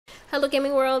Hello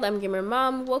gaming world, I'm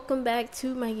GamerMom. Welcome back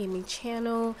to my gaming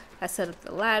channel. I set up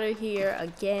the ladder here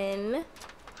again.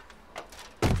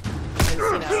 It's,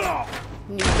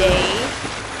 new day,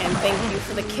 and thank you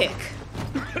for the kick.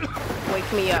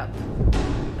 Wake me up.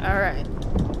 Alright.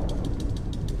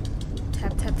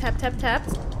 Tap, tap, tap, tap, tap.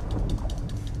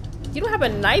 You don't have a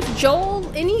knife, Joel?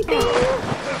 Anything?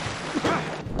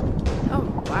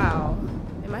 Oh, wow.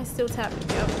 Am I still tapping?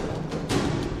 Yep.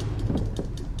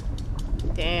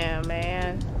 Damn,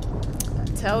 man. I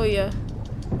tell ya.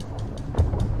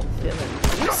 Feeling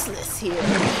useless here.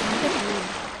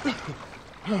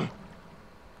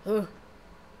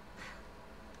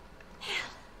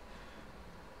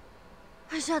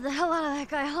 I shot the hell out of that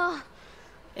guy, huh?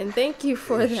 And thank you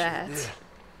for that.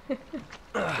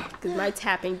 Because my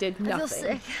tapping did nothing. I feel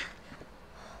sick.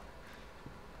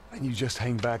 And you just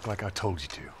hang back like I told you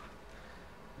to.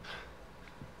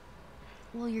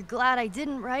 Well, you're glad I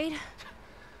didn't, right?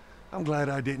 I'm glad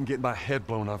I didn't get my head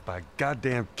blown off by a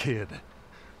goddamn kid.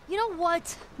 You know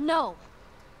what? No.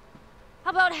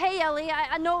 How about, hey, Ellie,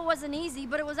 I know it wasn't easy,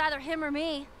 but it was either him or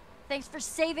me. Thanks for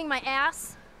saving my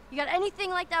ass. You got anything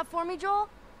like that for me, Joel?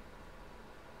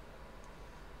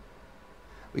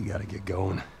 We gotta get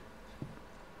going.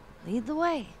 Lead the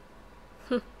way.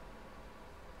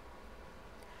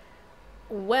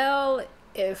 Well,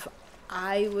 if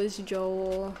I was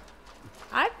Joel,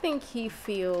 I think he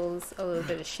feels a little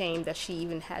bit ashamed that she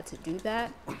even had to do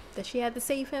that, that she had to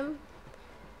save him.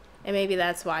 And maybe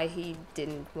that's why he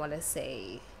didn't want to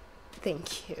say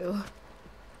thank you.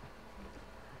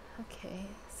 Okay,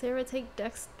 Sarah, take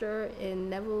Dexter and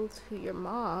Neville to your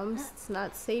mom's. It's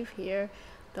not safe here.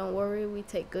 Don't worry, we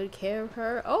take good care of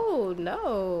her. Oh,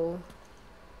 no.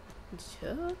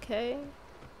 Okay.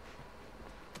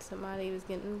 Somebody was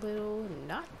getting a little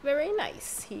not very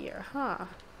nice here, huh?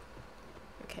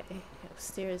 Okay,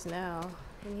 upstairs now.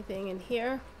 Anything in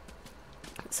here?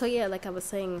 So yeah, like I was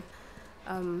saying,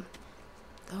 oh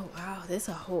wow, there's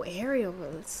a whole area over.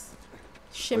 Let's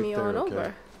shimmy on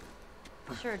over.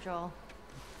 Sure, Joel.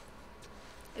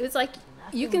 It was like,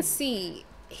 you can see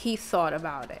he thought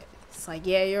about it. It's like,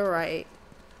 yeah, you're right.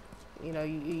 You know,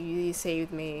 you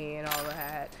saved me and all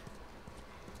that.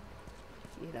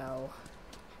 You know.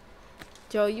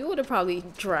 Joe, you would have probably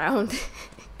drowned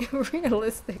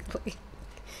realistically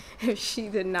if she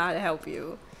did not help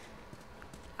you.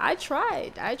 I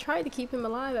tried to keep him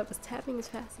alive. I was tapping as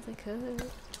fast as I could.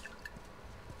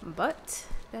 But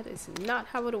that is not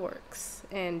how it works.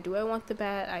 And do I want the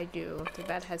bat? I do. The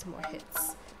bat has more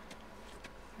hits.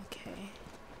 Okay.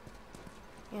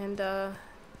 And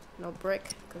no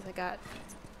brick, because I got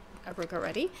a brick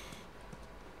already.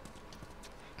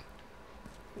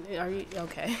 Are you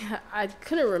okay? I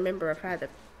couldn't remember if I had to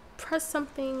press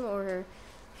something or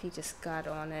if he just got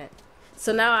on it.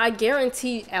 So now I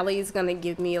guarantee Ellie's gonna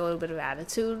give me a little bit of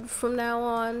attitude from now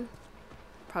on.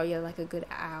 Probably like a good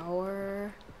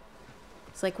hour.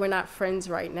 It's like we're not friends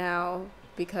right now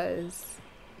because,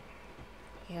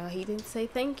 you know, he didn't say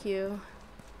thank you.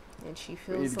 And she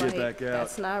feels like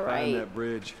that's not right. Find that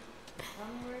bridge. Tell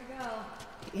me where to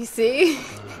go. You see? I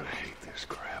hate this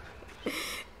crap.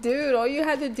 Dude, all you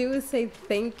had to do is say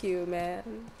thank you, man.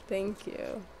 Thank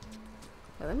you.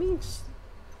 Now, let me just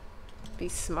be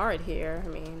smart here. I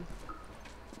mean,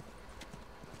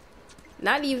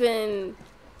 not even,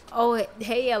 oh,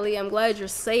 hey, Ellie, I'm glad you're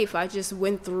safe. I just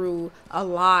went through a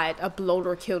lot. A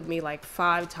bloater killed me like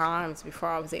 5 times before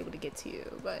I was able to get to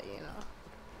you. But, you know,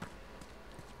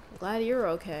 I'm glad you're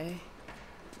okay.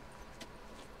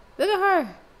 Look at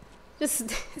her.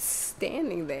 Just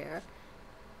standing there.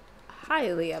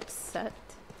 Highly upset.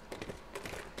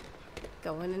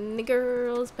 Going in the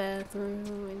girls'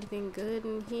 bathroom. Anything good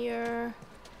in here?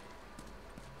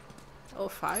 Oh,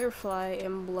 firefly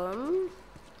emblem.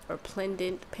 Or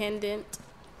pendant.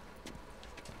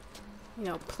 You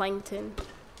know, plankton.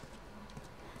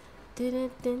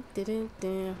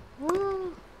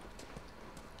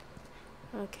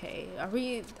 Okay, are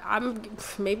we...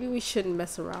 maybe we shouldn't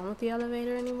mess around with the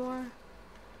elevator anymore.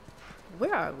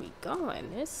 Where are we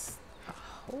going? It's a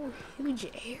whole huge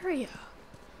area.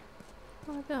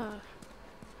 Oh my god.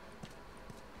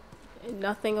 And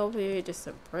nothing over here, just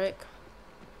a brick.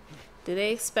 Do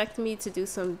they expect me to do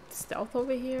some stealth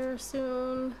over here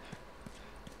soon?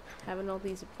 Having all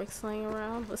these bricks laying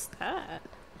around? What's that?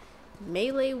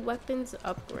 Melee weapons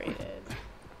upgraded.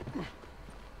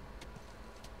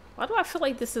 Why do I feel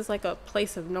like this is like a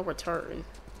place of no return?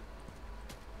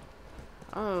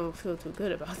 I don't feel too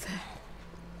good about that.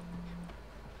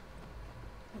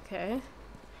 Okay.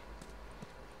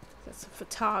 Got some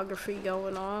photography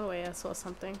going on. Wait, I saw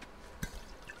something.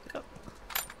 Oh.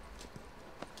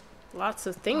 Lots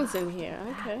of things in here.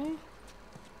 Okay.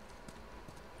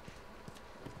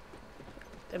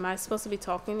 Am I supposed to be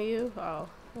talking to you? Oh,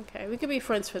 okay. We could be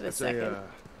friends for this second. It's a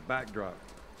backdrop.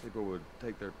 People would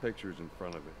take their pictures in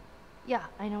front of it. Yeah,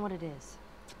 I know what it is.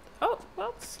 Oh,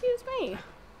 well, excuse me.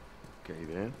 Okay,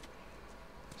 then.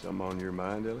 Something on your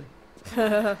mind, Ellie?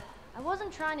 I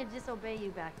wasn't trying to disobey you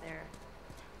back there.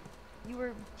 You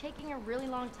were taking a really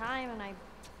long time, and I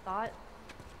thought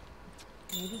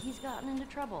maybe he's gotten into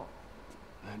trouble.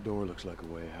 That door looks like a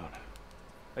way out.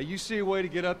 Hey, you see a way to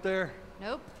get up there?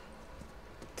 Nope.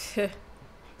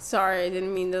 Sorry, I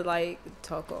didn't mean to, like,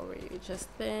 talk over you just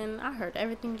then. I heard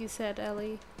everything you said,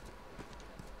 Ellie.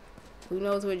 Who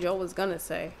knows what Joel was gonna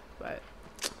say, but...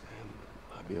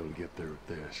 I'll be able to get there with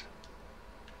this.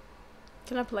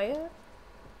 Can I play it?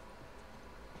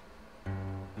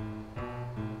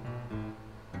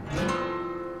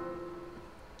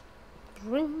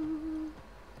 Ring.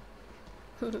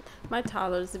 My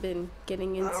toddler's been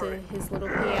getting into his little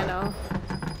piano.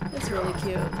 It's really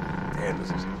cute. Damn,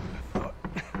 this is harder than I thought.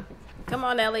 Come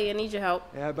on, Ellie, I need your help.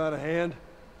 Yeah, about a hand?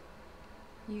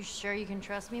 You sure you can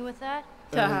trust me with that?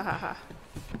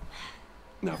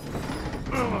 No.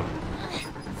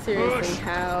 Seriously,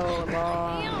 how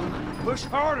long? Push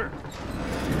harder!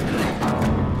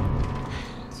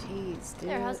 Jeez, dude.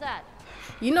 There, how's that?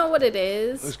 You know what it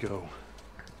is? Let's go.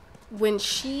 When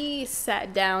she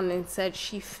sat down and said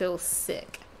she feels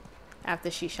sick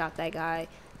after she shot that guy,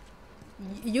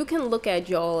 you can look at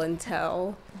Joel and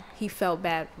tell he felt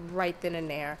bad right then and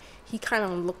there. He kind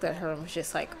of looked at her and was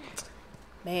just like,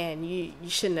 man, you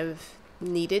shouldn't have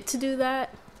needed to do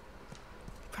that.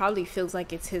 Probably feels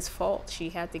like it's his fault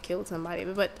she had to kill somebody.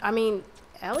 But I mean,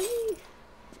 Ellie,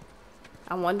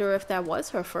 I wonder if that was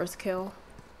her first kill.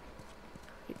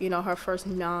 You know, her first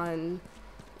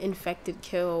non-infected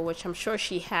kill, which I'm sure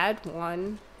she had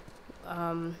one.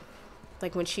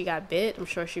 Like when she got bit, I'm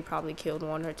sure she probably killed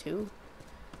one or two.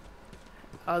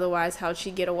 Otherwise, how'd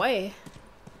she get away?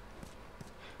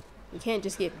 You can't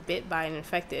just get bit by an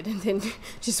infected and then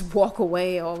just walk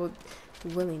away all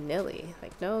willy-nilly.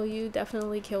 Like, no, you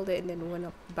definitely killed it and then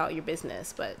went about your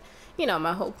business. But, you know,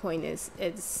 my whole point is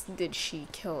did she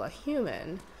kill a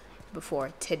human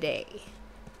before today?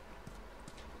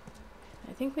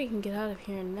 I think we can get out of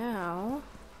here now.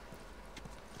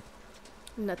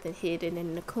 Nothing hidden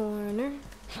in the corner.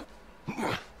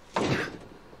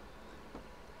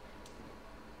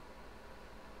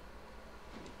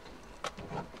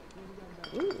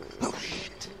 Ooh. Oh,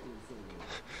 shit.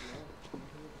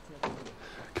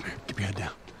 Come here, keep your head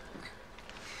down.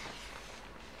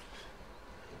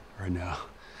 Right now,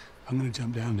 I'm gonna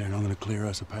jump down there and I'm gonna clear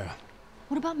us a path.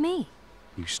 What about me?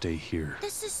 You stay here.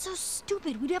 This is so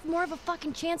stupid. We'd have more of a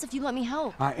fucking chance if you let me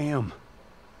help. I am.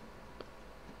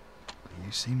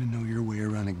 You seem to know your way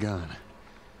around a gun.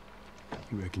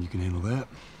 You reckon you can handle that?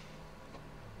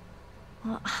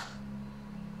 Well,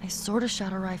 I sort of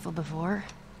shot a rifle before,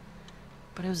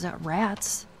 but it was at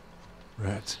rats.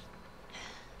 Rats?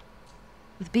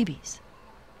 With BBs.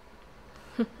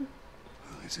 Well,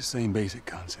 it's the same basic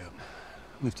concept.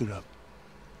 Lift it up.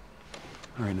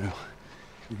 All right, now.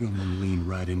 You're going to lean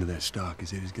right into that stock,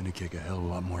 as it is going to kick a hell of a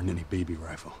lot more than any baby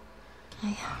rifle. Go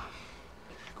ahead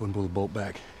and pull the bolt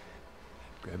back.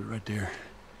 Grab it right there.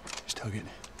 Just tug it.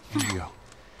 Here you go.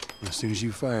 And as soon as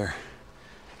you fire,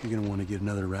 you're going to want to get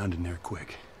another round in there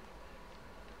quick.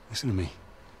 Listen to me.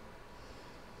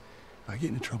 If I get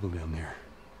into trouble down there,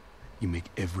 you make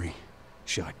every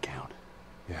shot count.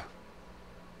 Yeah?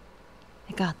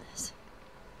 I got this.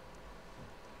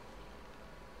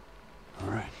 All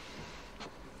right.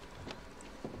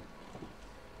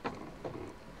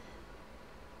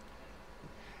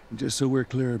 Just so we're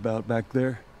clear about back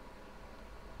there,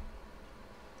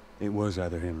 it was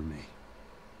either him or me.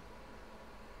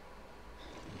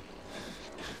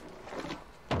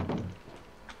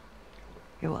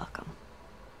 You're welcome.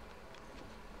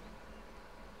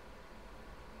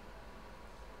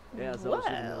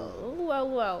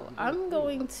 Well, I'm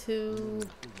going to...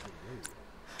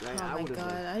 Oh my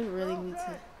god, I really need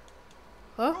to...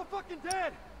 Huh? We're all fucking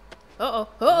dead! Uh-oh,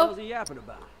 What uh-oh. was he yapping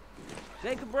about?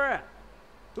 Take a breath.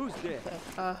 Who's dead?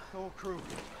 Uh, The whole crew.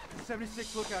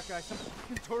 76 lookout guys. Some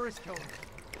fucking tourist killed them.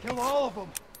 Kill all of them.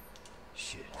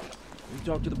 Shit. You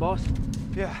talk to the boss?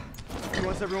 Yeah. He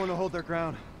wants everyone to hold their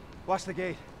ground. Watch the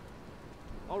gate.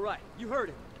 All right, you heard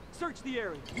him. Search the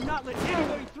area. Do not let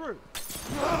anybody through.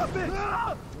 What the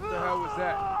hell was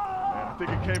that? Man, I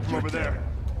think it came from over there.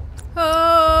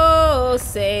 Oh,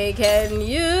 say can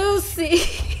you see?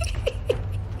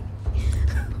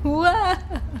 What?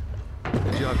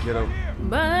 Good job, kiddo.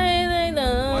 By the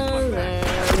dawn's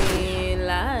early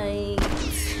light.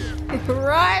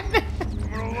 Run! I'm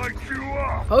gonna light you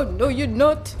up. Oh no, you're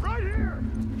not. Right here.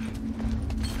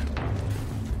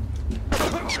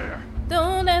 There.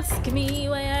 Don't ask me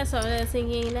why I started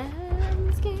singing.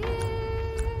 I'm scared.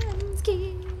 I'm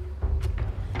scared.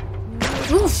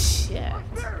 Oh shit.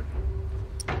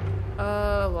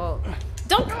 Well,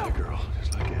 don't. Got a girl,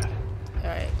 just like that. All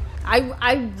right.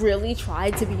 I really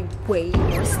tried to be way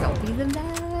more stealthy than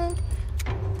that,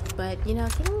 but you know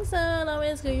things don't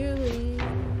always go your way.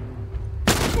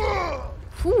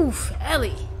 Oof,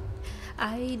 Ellie.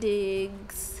 I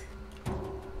digs.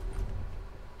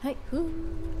 Hey, who?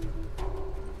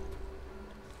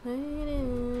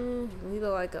 You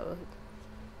look like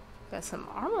got some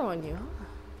armor on you, huh?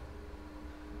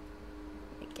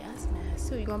 A gas mask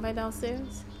too. You going back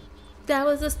downstairs? That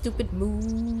was a stupid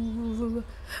move.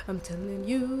 I'm telling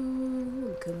you,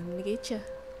 I'm coming to get ya.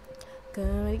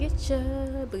 Coming to get ya,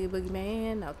 boogie boogie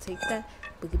man. I'll take that,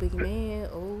 boogie boogie man.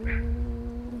 Oh,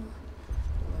 I'm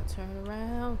gonna turn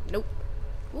around. Nope.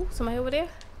 Ooh, somebody over there?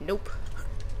 Nope.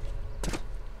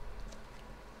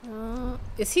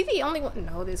 Is he the only one?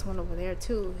 No, there's one over there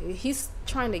too. He's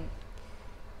trying to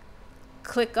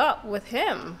click up with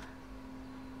him.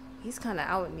 He's kind of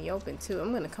out in the open too.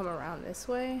 I'm gonna come around this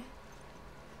way.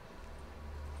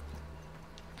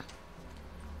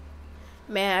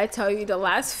 Man, I tell you, the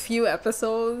last few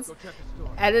episodes,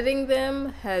 editing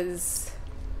them has...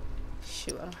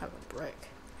 Shoot, I don't have a brick.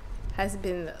 Has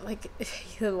been, like,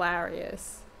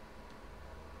 hilarious.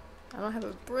 I don't have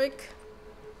a brick.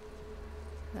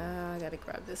 I gotta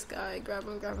grab this guy. Grab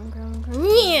him, grab him, grab him, grab him.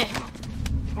 Yeah!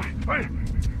 Hey,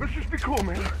 let's just be cool,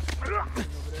 man.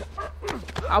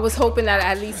 I was hoping that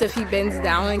at least if he bends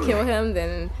down and kill him,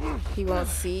 then he won't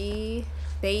see.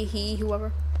 They, he,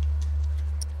 whoever.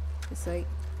 It's like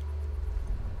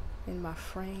in my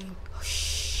frame. Oh,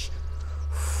 shh.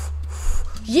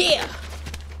 Yeah.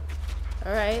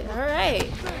 All right. All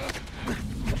right.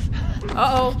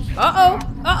 Uh oh. Uh oh.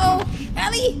 Uh oh.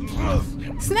 Ellie.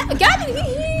 Snap. Got it.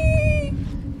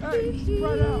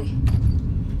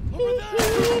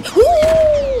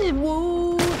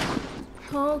 Ooh.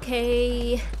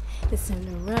 Okay. It's time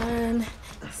to run.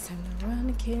 It's time to run.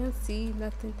 I can't see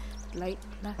nothing. Light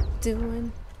not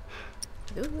doing.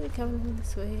 Ooh, coming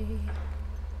this way.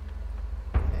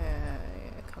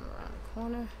 Come around the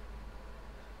corner.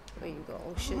 Where you go?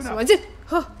 Oh shit! Someone did.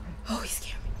 Oh, he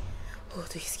scared me. Oh,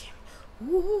 do you scare me?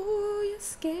 Ooh, you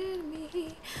scared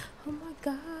me. Oh my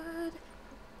god.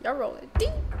 Y'all rolling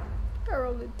deep. Y'all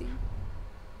rolling deep.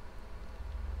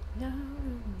 Y'all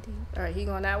rolling deep. All right, he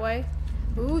going that way.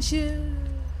 Oh shit.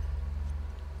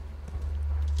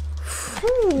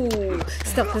 Ooh,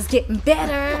 stuff is getting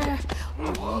better.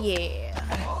 Yeah.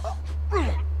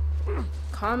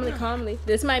 Calmly, calmly.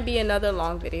 This might be another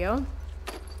long video.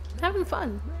 Having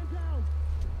fun.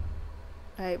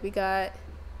 Alright, we got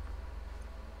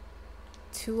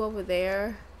 2 over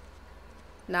there.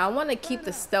 Now I want to keep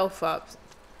the stealth up.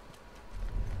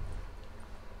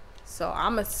 So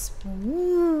I'm a...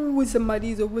 Ooh,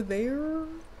 somebody's over there.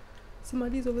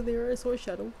 Somebody's over there. I saw a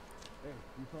shadow. Hey,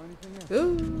 you saw anything else?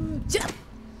 Ooh, jump!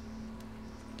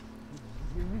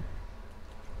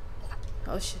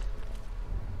 Oh shit.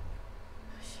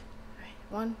 Oh shit. Alright,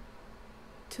 1,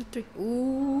 2, 3.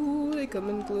 Ooh, they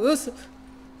coming closer.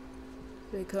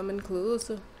 They coming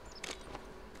closer.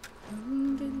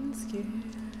 I'm getting scared.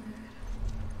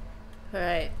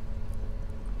 Alright.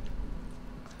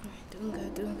 Alright, doing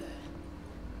good, doing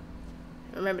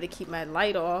good. Remember to keep my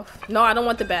light off. No, I don't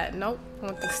want the bat. Nope. I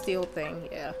want the steel thing.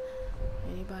 Yeah.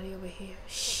 Anybody over here?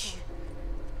 Shh.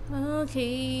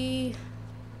 Okay.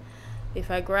 If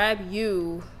I grab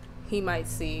you, he might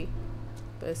see.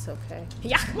 But it's okay.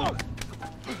 Yeah.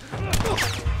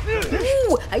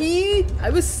 Ooh, I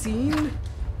was seen.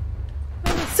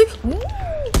 I was seen. Ooh.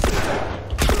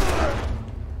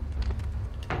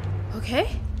 Okay.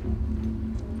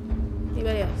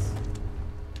 Anybody else?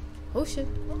 Oh shit.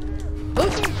 Oh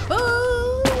shit.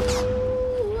 Oh,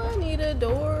 I need a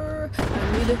door.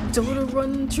 I need a door to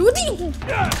run through.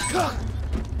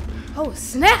 Oh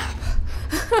snap.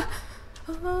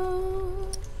 Oh.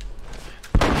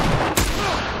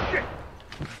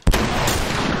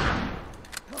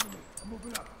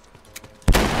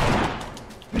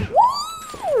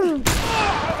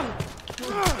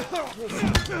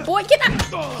 Boy, get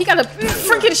out! He got a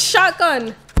freaking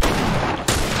shotgun.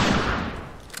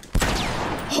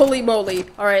 Holy moly!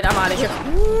 All right, I'm out of here.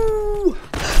 Ooh.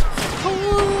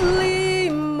 Holy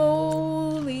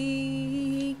moly!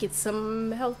 Get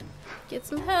some health. Get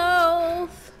some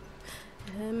health.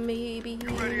 And maybe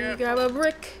grab a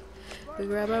brick. We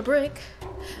grab a brick.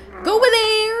 Go over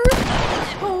there.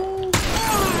 Oh.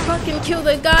 Fucking kill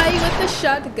the guy with the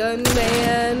shotgun,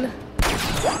 man.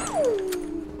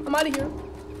 I'm out of here.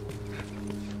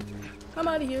 I'm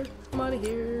out of here. I'm out of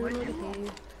here. I'm out of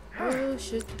here. Oh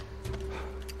shit.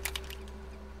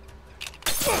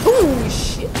 Oh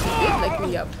shit. He did lick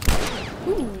me up.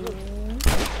 Ooh.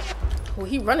 Oh,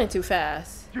 he running too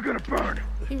fast. You're gonna burn.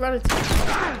 He running too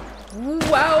fast.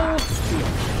 Wow.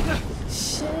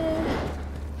 Shit.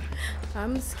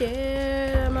 I'm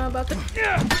scared. I'm about to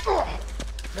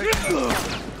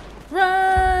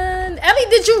run. Ellie,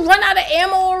 did you run out of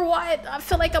ammo or what? I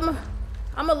feel like I'm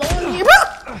alone here.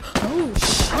 Oh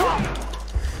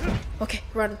shit. Okay,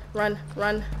 run.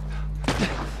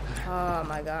 Oh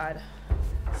my god.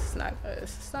 It's not good.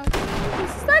 It's not good.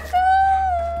 It's not good.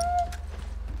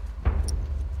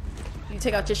 You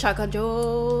take out your shotgun,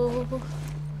 Joe.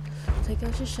 Take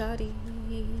out your shotty.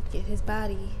 Get his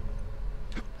body.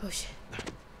 Oh shit.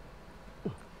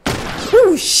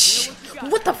 Oh shit.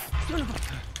 What the f-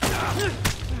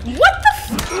 What the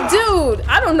f- Dude,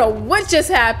 I don't know what just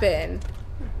happened.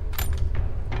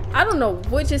 I don't know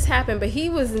what just happened, but he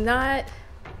was not.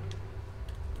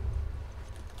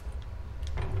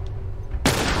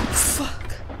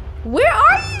 Fuck. Where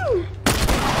are you?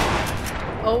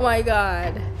 Oh my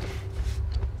god.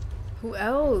 Who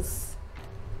else?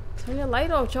 Turn your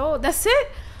light off, Joel. That's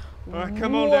it? Alright,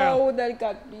 come on down. Whoa, that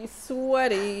got me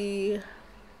sweaty.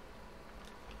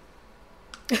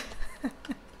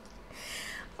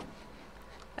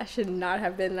 That should not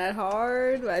have been that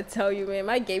hard, but I tell you, man,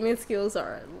 my gaming skills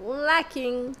are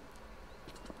lacking.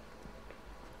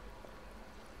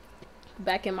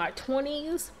 Back in my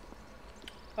 20s,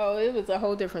 oh, it was a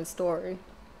whole different story.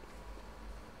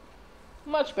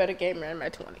 Much better gamer in my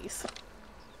 20s.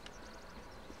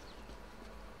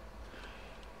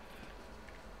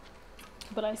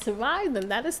 But I survived,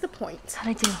 and that is the point. How'd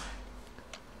I do?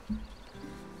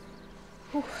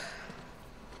 Whew.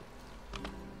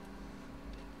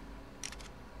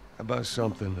 How about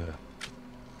something a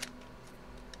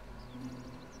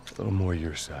little more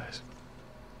your size?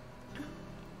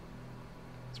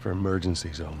 It's for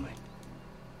emergencies only.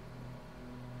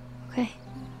 Okay.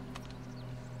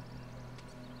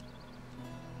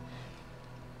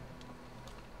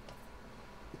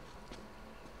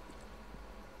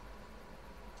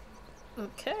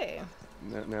 Okay.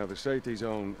 Now the safety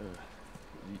zone,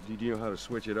 do you know how to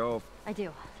switch it off? I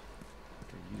do.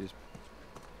 Okay,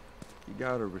 you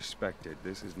gotta respect it.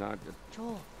 This is not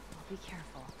Joel, I'll be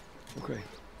careful. okay.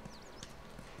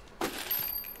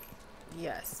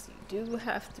 Yes, you do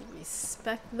have to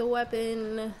respect the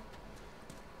weapon.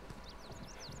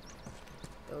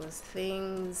 Those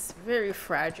things, very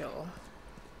fragile.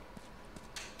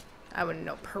 I wouldn't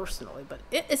know personally, but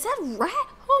is that rat?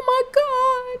 Oh my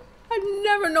god! I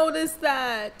never noticed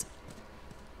that.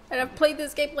 And I've played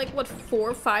this game like, what, 4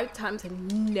 or 5 times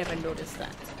and never noticed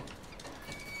that.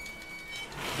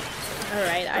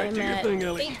 Alright, I am at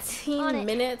 18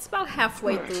 minutes, about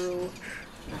halfway through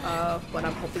what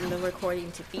I'm hoping the recording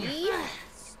to be.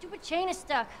 Stupid chain is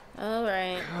stuck.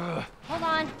 Alright. Hold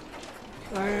on.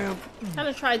 Kind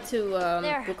of tried to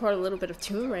record a little bit of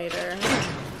Tomb Raider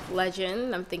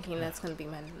Legend. I'm thinking that's going to be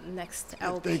my next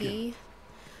LP.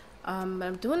 But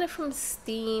I'm doing it from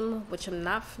Steam, which I'm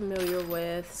not familiar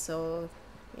with, so,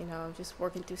 you know, I'm just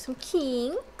working through some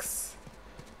kinks.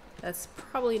 That's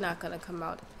probably not going to come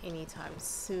out anytime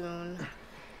soon.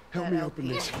 Help me open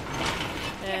this.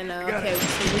 And, okay,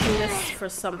 so we're using this for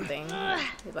something.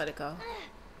 We let it go.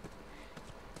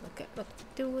 Look at what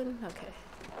we're doing. Okay.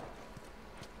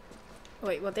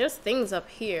 Wait, well, there's things up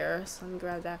here, so let me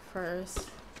grab that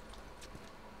first.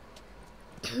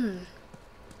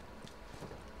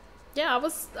 Yeah,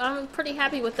 I'm pretty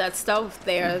happy with that stuff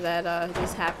there that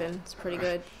just happened. It's pretty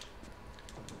good.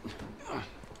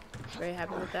 Very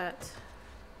happy with that.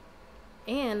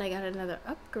 And I got another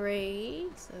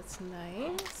upgrade, so that's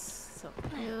nice. Some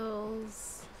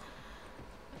pills.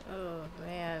 Oh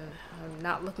man, I'm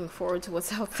not looking forward to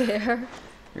what's out there.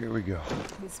 Here we go.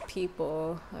 These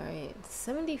people. Alright,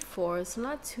 74, so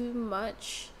not too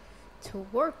much to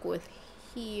work with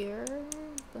here,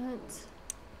 but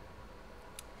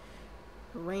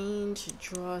range,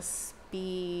 draw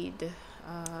speed,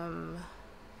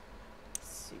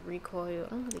 recoil. I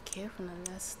don't really care for none of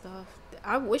that stuff.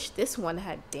 I wish this one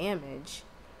had damage,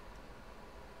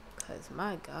 cause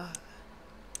my god.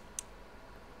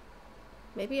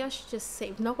 Maybe I should just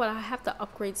save. No, but I have to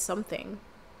upgrade something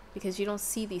because you don't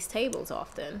see these tables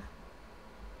often.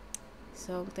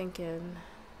 So I'm thinking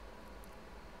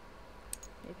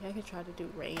maybe I could try to do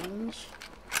range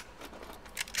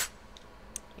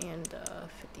and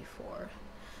 54.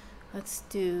 Let's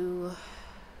do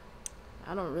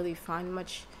I don't really find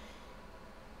much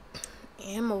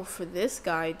ammo for this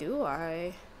guy, do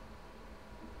I?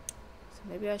 So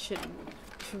maybe I should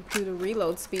do the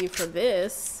reload speed for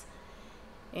this.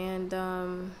 And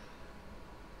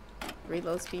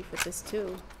reload speed for this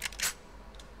too.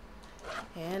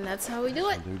 And that's how we do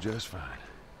it. I'll do just fine.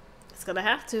 It's gonna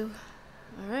have to.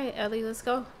 Alright, Ellie, let's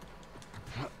go.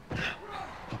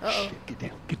 Uh-oh. Shit, get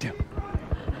down, get down.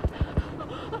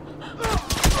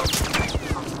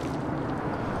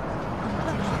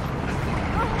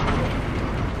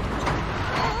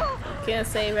 Can't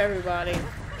save everybody.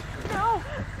 No!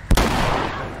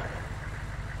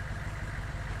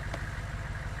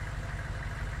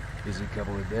 Busy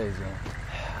couple of days, huh?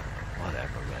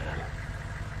 Whatever, man.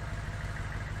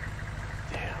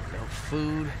 Damn, no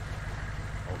food,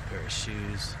 old pair of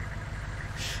shoes.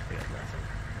 We got nothing.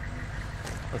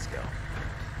 Let's go.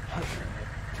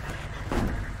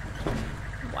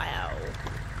 Wow.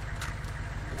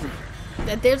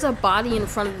 There's a body in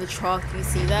front of the truck. You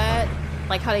see that?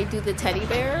 Like how they do the teddy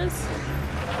bears?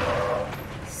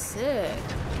 Sick.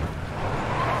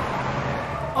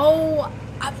 Oh,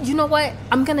 you know what?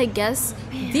 I'm gonna guess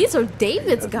these are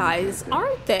David's guys,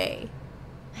 aren't they?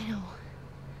 I know.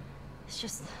 It's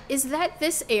just... Is that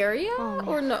this area? Oh,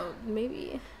 Or no,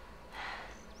 maybe.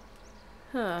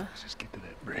 Huh. Let's just get to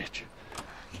that bridge.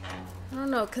 I don't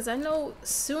know, because I know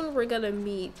soon we're gonna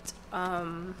meet, I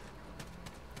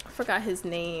forgot his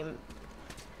name.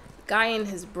 Guy and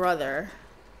his brother,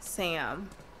 Sam.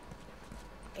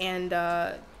 And,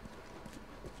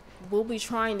 we'll be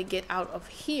trying to get out of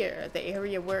here, the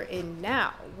area we're in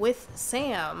now, with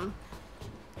Sam.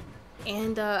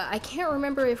 And, I can't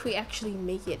remember if we actually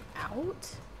make it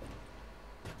out.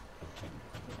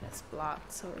 That's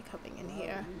blocked, so we're coming in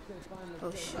here.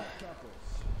 Oh, shit.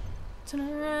 Turn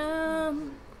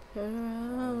around,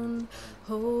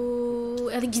 oh,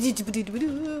 Ellie,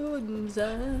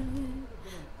 inside.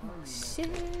 Oh, shit.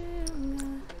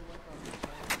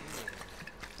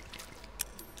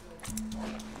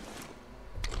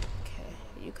 Okay,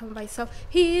 you come by yourself.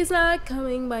 He's not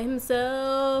coming by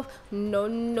himself. No,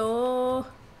 no.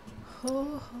 Ho,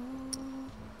 ho.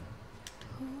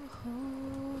 Ho,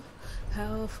 ho.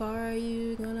 How far are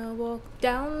you gonna walk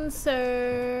down,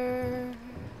 sir?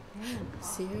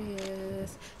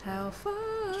 Serious. How far?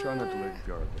 Try not to let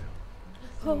your guard down.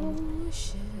 Oh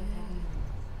shit.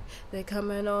 They're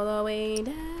coming all the way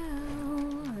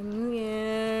down.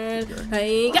 Yeah.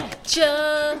 I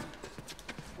gotcha.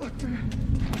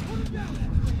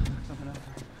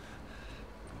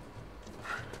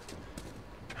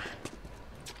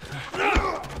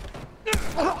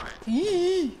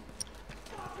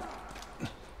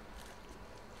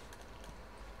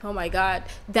 Oh my god,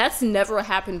 that's never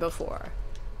happened before.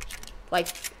 Like,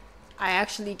 I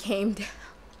actually came down.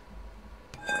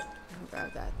 I'll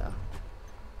grab that though.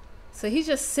 So he's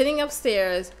just sitting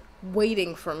upstairs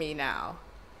waiting for me now.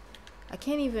 I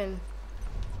can't even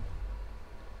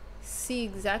see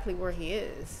exactly where he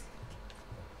is.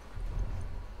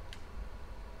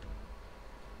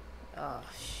 Oh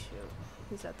shoot,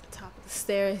 he's at the top of the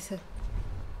stairs.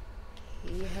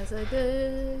 He has a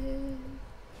good...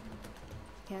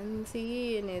 Can't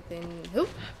see anything. Oop.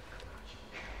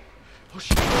 Oh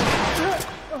shit.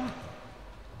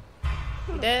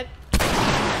 You dead?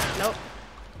 Nope.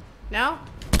 No?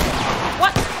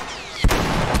 What?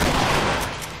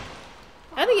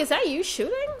 Ellie, is that you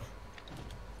shooting?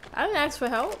 I didn't ask for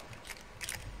help.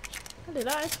 How did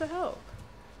I ask for help?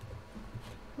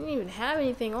 I didn't even have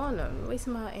anything on them. I'm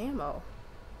wasting my ammo.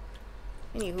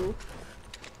 Anywho.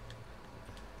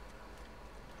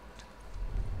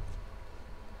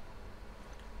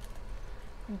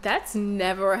 That's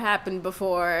never happened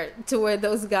before, to where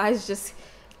those guys just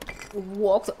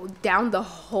walked down the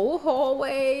whole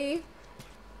hallway,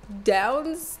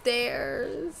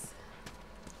 downstairs.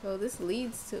 So this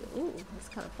leads to, ooh, it's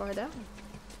kind of far down.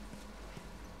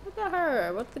 Look at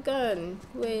her with the gun,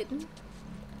 waiting.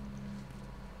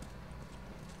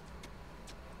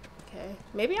 Okay,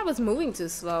 maybe I was moving too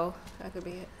slow. That could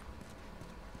be it.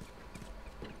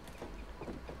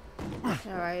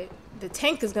 Alright, the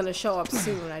tank is gonna show up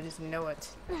soon, I just know it.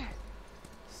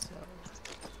 So,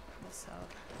 what's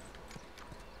up?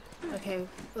 Okay,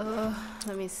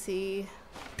 let me see.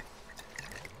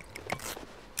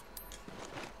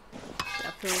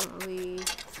 Definitely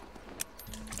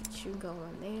get you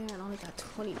going there. I only got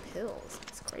 20 pills.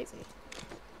 That's crazy.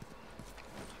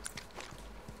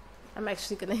 I'm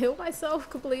actually gonna heal myself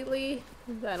completely.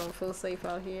 I don't feel safe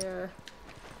out here.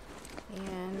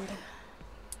 And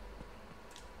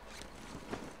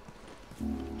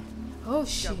oh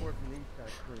shit.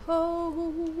 Oh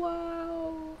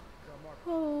wow.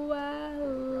 Oh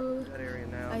wow. That area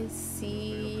now. I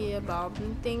see a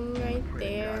bobbing thing right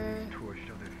there.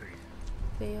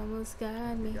 They almost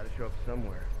got me. Gotta show up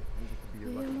somewhere.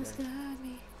 They almost got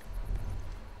me.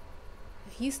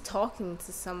 He's talking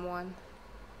to someone.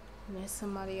 And there's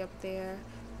somebody up there.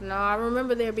 No, I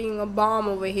remember there being a bomb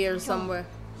over here somewhere.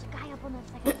 There's a guy up on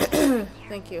that second.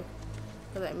 Thank you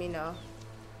for letting me know.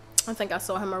 I think I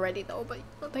saw him already though, but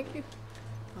no, thank you.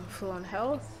 I'm full on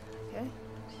health. Okay.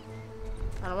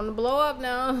 I don't want to blow up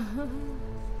now.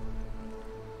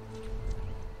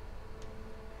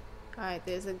 Alright,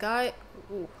 there's a guy.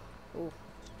 Ooh. Ooh.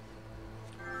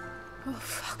 Oh,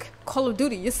 fuck. Call of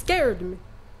Duty, you scared me.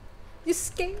 You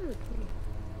scared me.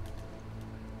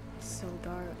 It's so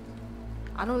dark.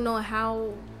 I don't know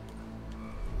how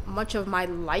much of my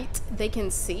light they can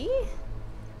see.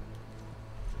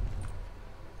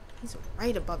 He's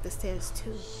right above the stairs,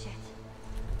 too. Shit.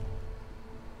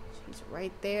 She's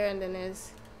right there, and then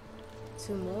there's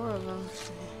 2 more of them.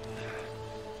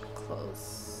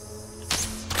 Close.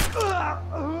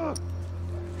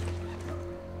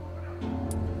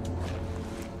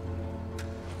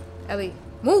 Ellie,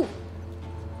 move!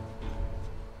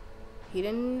 He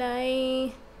didn't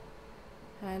die.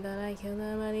 I thought I killed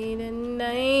him, but he didn't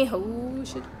die. Oh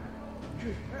shit.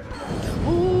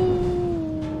 Ooh.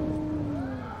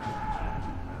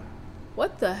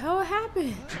 What the hell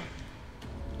happened?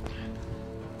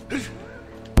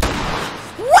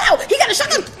 Wow! He got a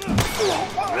shotgun!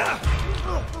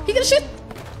 He got a shit!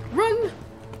 Run!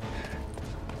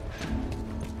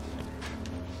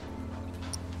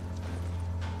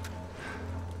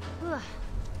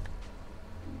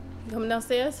 You coming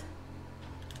downstairs?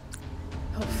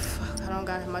 Oh fuck, I don't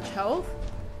got much health.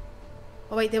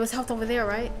 Oh wait, there was health over there,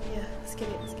 right? Yeah, let's get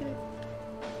it, let's get it.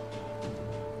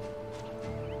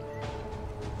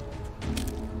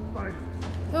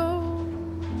 Oh.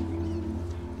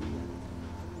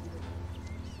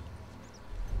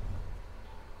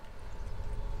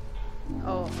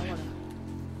 Oh, I wanna.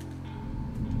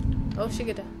 Oh, she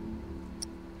get that.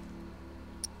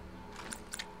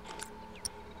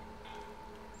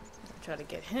 Try to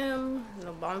get him.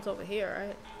 No bombs over here,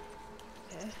 right?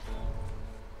 Okay.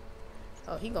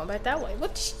 Oh, he going back that way.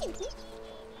 What she?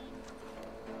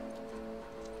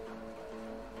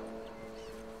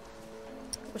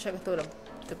 Wish I could throw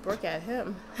the brick at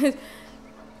him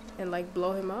and like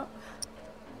blow him up.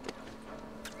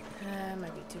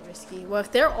 Might be too risky. Well,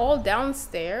 if they're all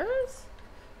downstairs.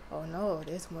 Oh no,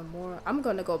 there's one more. I'm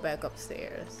gonna go back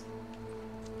upstairs.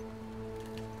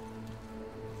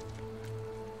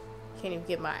 Can't even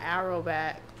get my arrow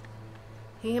back.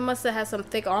 He must have had some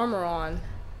thick armor on.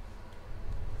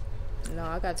 No,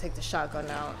 I gotta take the shotgun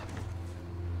out.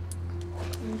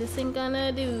 This ain't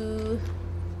gonna do.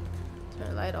 Turn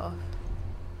the light off.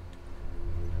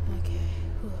 Okay.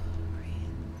 Whew,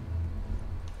 breathe.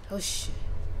 Oh shit.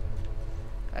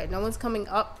 Alright, no one's coming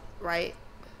up, right?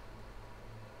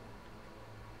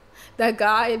 That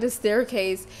guy in the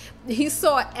staircase, he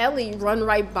saw Ellie run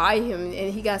right by him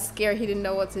and he got scared. He didn't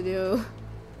know what to do.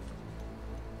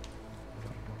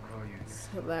 It's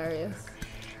hilarious.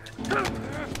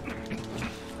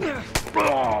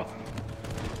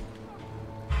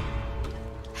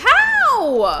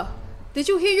 How? Did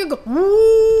you hear you go?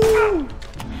 Woo!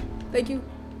 Thank you.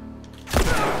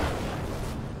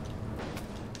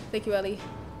 Thank you, Ellie.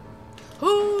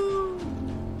 Oh!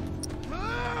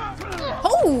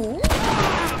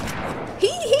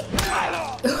 He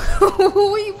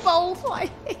we both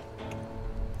like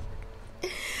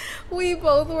we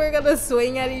both were gonna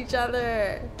swing at each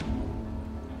other.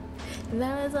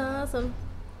 That was awesome.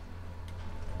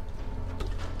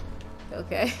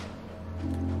 Okay.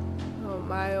 Oh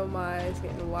my, it's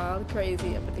getting wild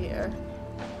crazy up in here.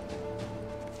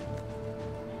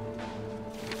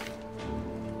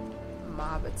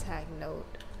 Mob attack note.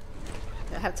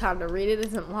 I have time to read it, it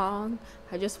isn't long.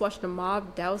 I just watched the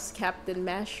mob douse Captain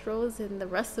Mastros and the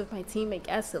rest of my team in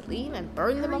gasoline and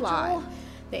burn them alive.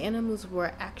 The animals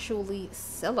were actually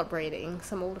celebrating.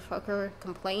 Some old fucker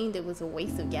complained it was a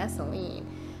waste of gasoline.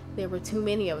 There were too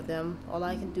many of them. All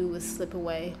I can do was slip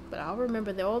away. But I'll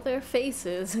remember all their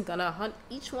faces. I'm gonna hunt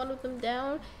each one of them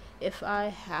down if I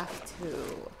have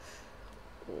to.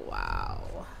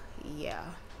 Wow. Yeah.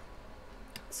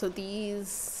 So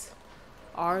these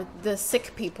are the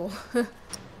sick people.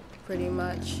 Pretty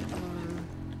much. I'm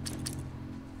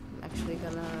actually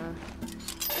gonna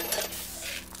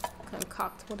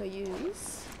concoct what I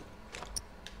use.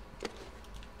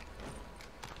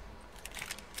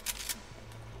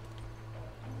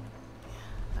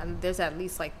 And there's at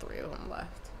least like 3 of them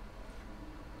left.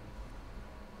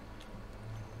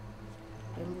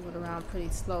 They're moving around down pretty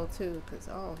slow too, because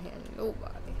I don't hear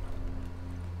nobody.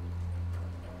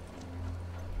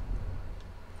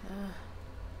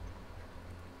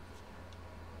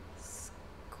 It's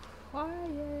quiet.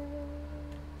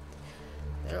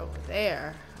 They're over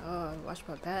there. Oh, watch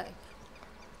my back.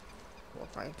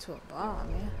 Walk right into a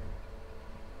bomb, man.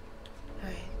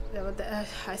 Alright,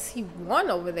 I see one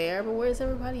over there, but where's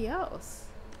everybody else?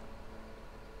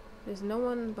 There's no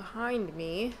one behind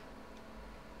me.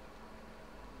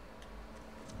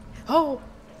 Oh!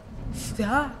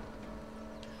 Stop!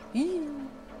 Ew.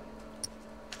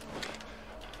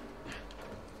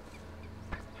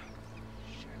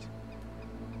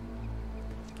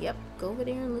 Yep, go over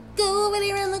there and look. Go over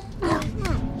there and look.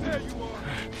 There you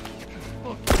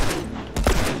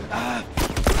are.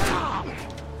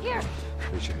 Here.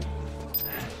 Appreciate it.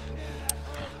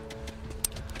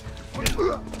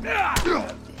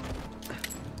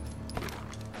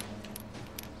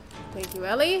 Thank you,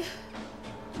 Ellie.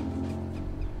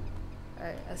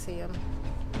 Alright, I see him.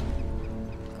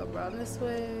 Go around this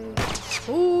way.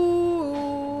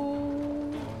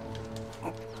 Ooh.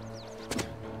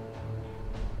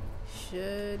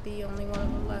 Should be only one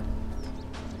of them left.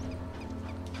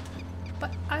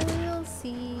 But I will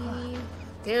see.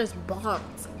 There's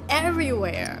bombs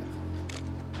everywhere.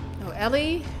 Oh,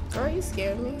 Ellie, girl, you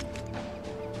scared me.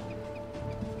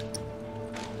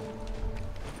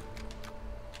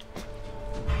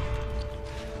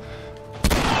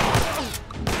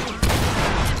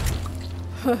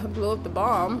 Blew up the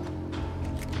bomb.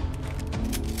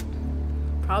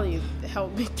 Probably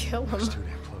helped me kill him. It's too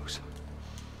damn close.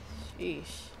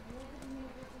 Sheesh.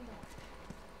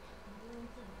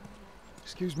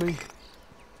 Excuse me.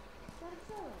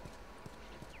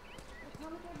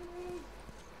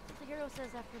 The hero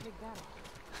says after a big battle.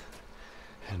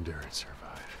 Endure and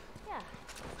survive. Yeah.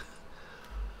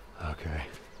 Okay.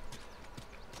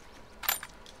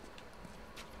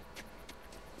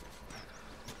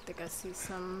 I think I see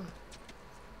some.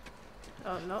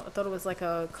 Oh no, I thought it was like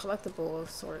a collectible of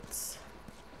sorts.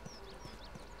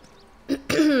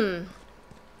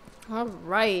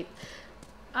 Alright.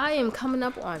 I am coming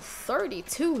up on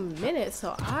 32 minutes,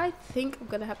 so I think I'm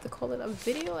gonna have to call it a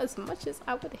video, as much as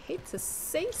I would hate to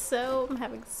say so. I'm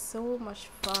having so much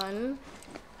fun.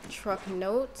 Truck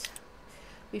note.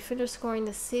 We finished scoring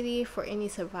the city for any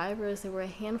survivors. There were a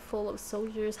handful of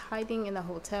soldiers hiding in the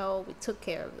hotel. We took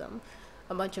care of them.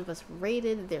 A bunch of us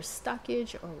raided their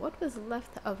stockage, or what was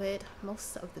left of it.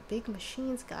 Most of the big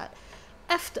machines got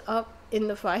effed up in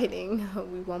the fighting.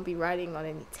 We won't be riding on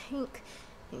any tank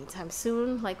anytime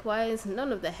soon. Likewise,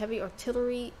 none of the heavy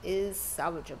artillery is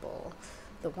salvageable.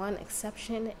 The one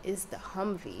exception is the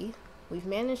Humvee. We've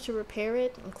managed to repair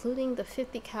it, including the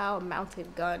 50 cal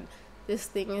mounted gun. This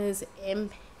thing is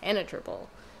impenetrable.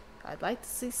 I'd like to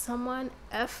see someone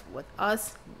F with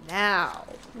us now.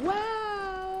 Wow.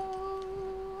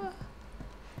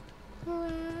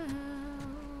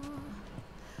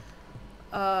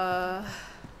 Wow.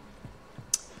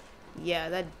 Yeah,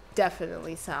 that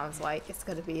definitely sounds like it's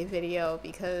gonna be a video,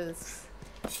 because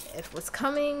if what's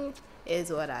coming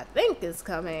is what I think is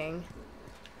coming,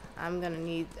 I'm gonna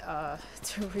need to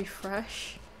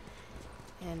refresh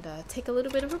and take a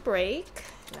little bit of a break.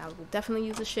 And I will definitely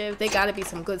use a shiv. They gotta be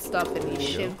some good stuff in these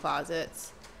shiv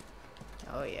closets.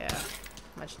 Oh yeah,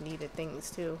 much needed things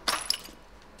too.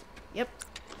 Yep.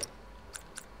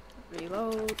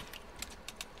 Reload.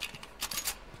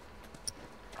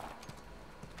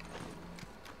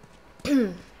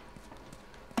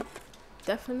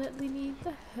 Definitely need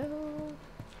the help.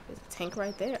 There's a tank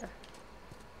right there.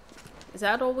 Is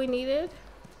that all we needed?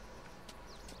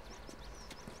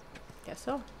 Guess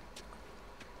so.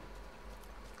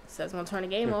 Says I'm gonna turn the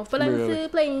game off, but I'm still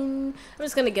playing. I'm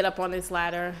just gonna get up on this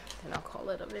ladder and I'll call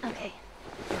it a video. Okay.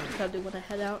 I do want to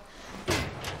head out.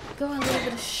 Go a little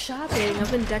bit of shopping.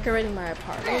 I've been decorating my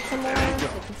apartment some more. It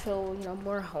can feel, you know,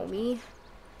 more homey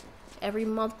every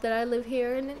month that I live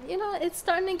here, and you know, it's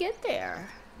starting to get there.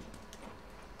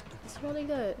 It's really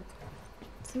good.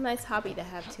 It's a nice hobby to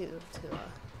have too,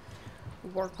 to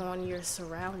work on your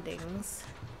surroundings.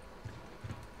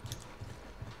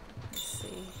 Let's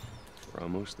see. We're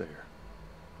almost there.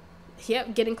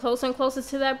 Yep, getting closer and closer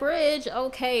to that bridge.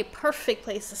 Okay, perfect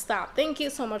place to stop. Thank you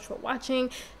so much for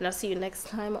watching, and I'll see you next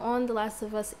time on The Last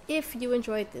of Us. If you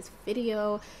enjoyed this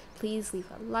video, please leave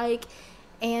a like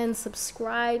and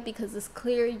subscribe, because it's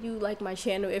clear you like my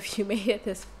channel if you made it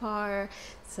this far.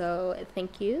 So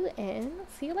thank you, and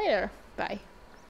see you later. Bye.